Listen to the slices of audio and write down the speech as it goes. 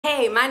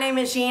Hey, my name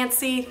is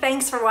Yancy.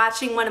 Thanks for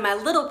watching one of my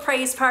little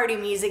praise party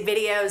music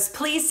videos.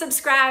 Please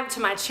subscribe to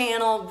my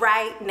channel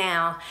right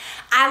now.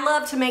 I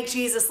love to make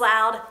Jesus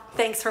loud.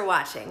 Thanks for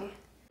watching.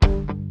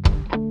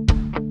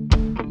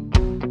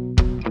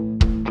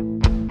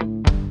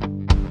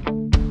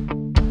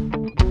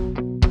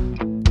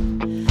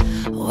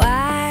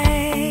 Why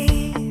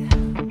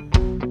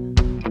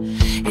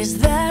is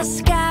the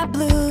sky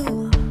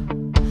blue?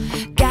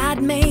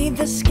 God made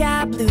the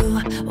sky blue.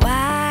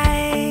 Why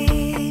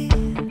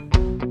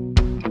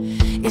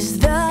is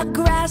the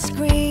grass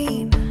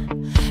green?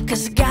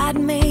 'Cause God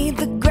made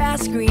the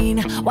grass green.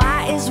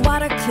 Why is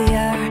water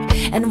clear?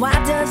 And why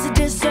does it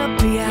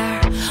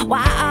disappear?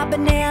 Why are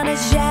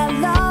bananas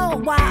yellow?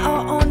 Why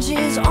are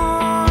oranges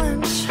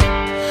orange?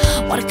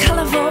 What a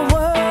colorful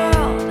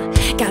world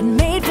God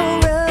made for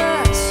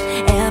us.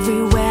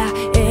 Everywhere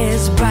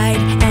is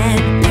bright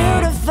and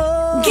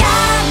beautiful.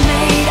 God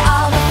made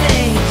all the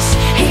things.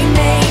 He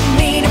made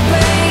me to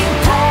bring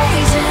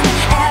praise in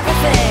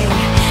everything.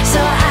 So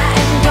I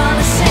am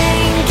gonna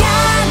sing.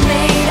 God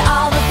made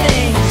all the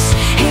things.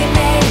 He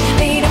made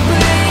me to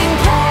bring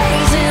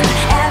praise in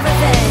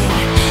everything.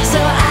 So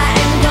I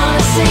am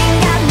gonna sing.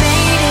 God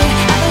made it,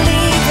 I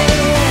believe it.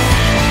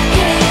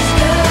 It is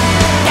good.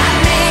 God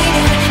made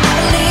it, I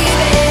believe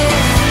it.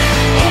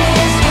 It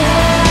is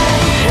good.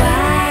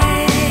 Why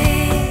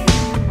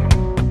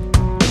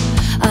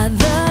are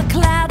the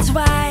clouds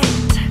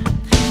white?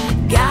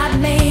 God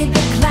made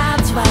the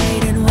clouds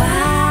white. And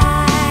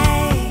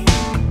why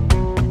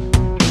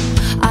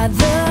are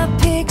the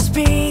pigs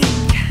pink?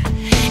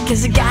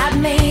 'Cause God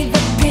made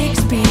the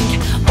pigs pink.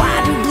 Why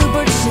do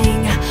bluebirds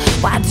sing?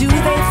 Why do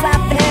they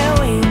flap their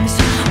wings?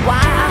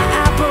 Why are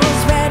apples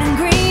red and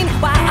green?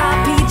 Why are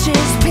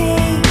peaches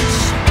peach?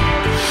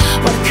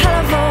 What a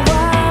colorful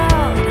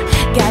world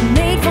God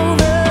made for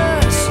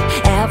us.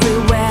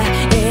 Everywhere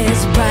is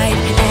bright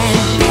and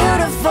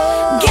beautiful.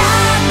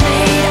 God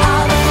made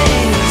all the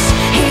things.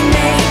 He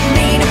made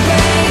me to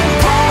bring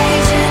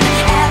praise in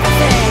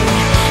everything.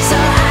 So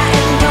I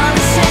am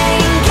gonna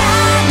sing.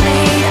 God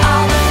made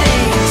all the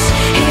things.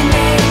 He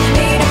made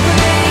me to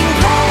bring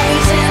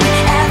praise in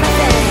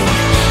everything.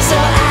 So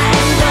I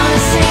am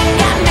gonna sing.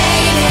 God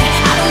made it,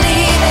 I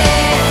believe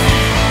it.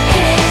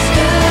 It is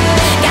good.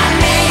 God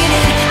made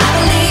it, I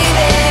believe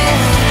it.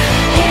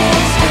 It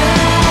is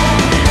good.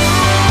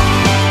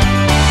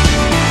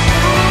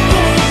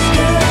 It is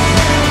good.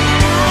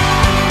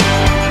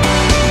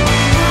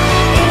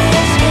 It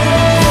is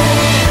good.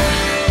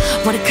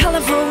 What a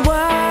colorful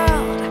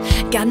world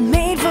God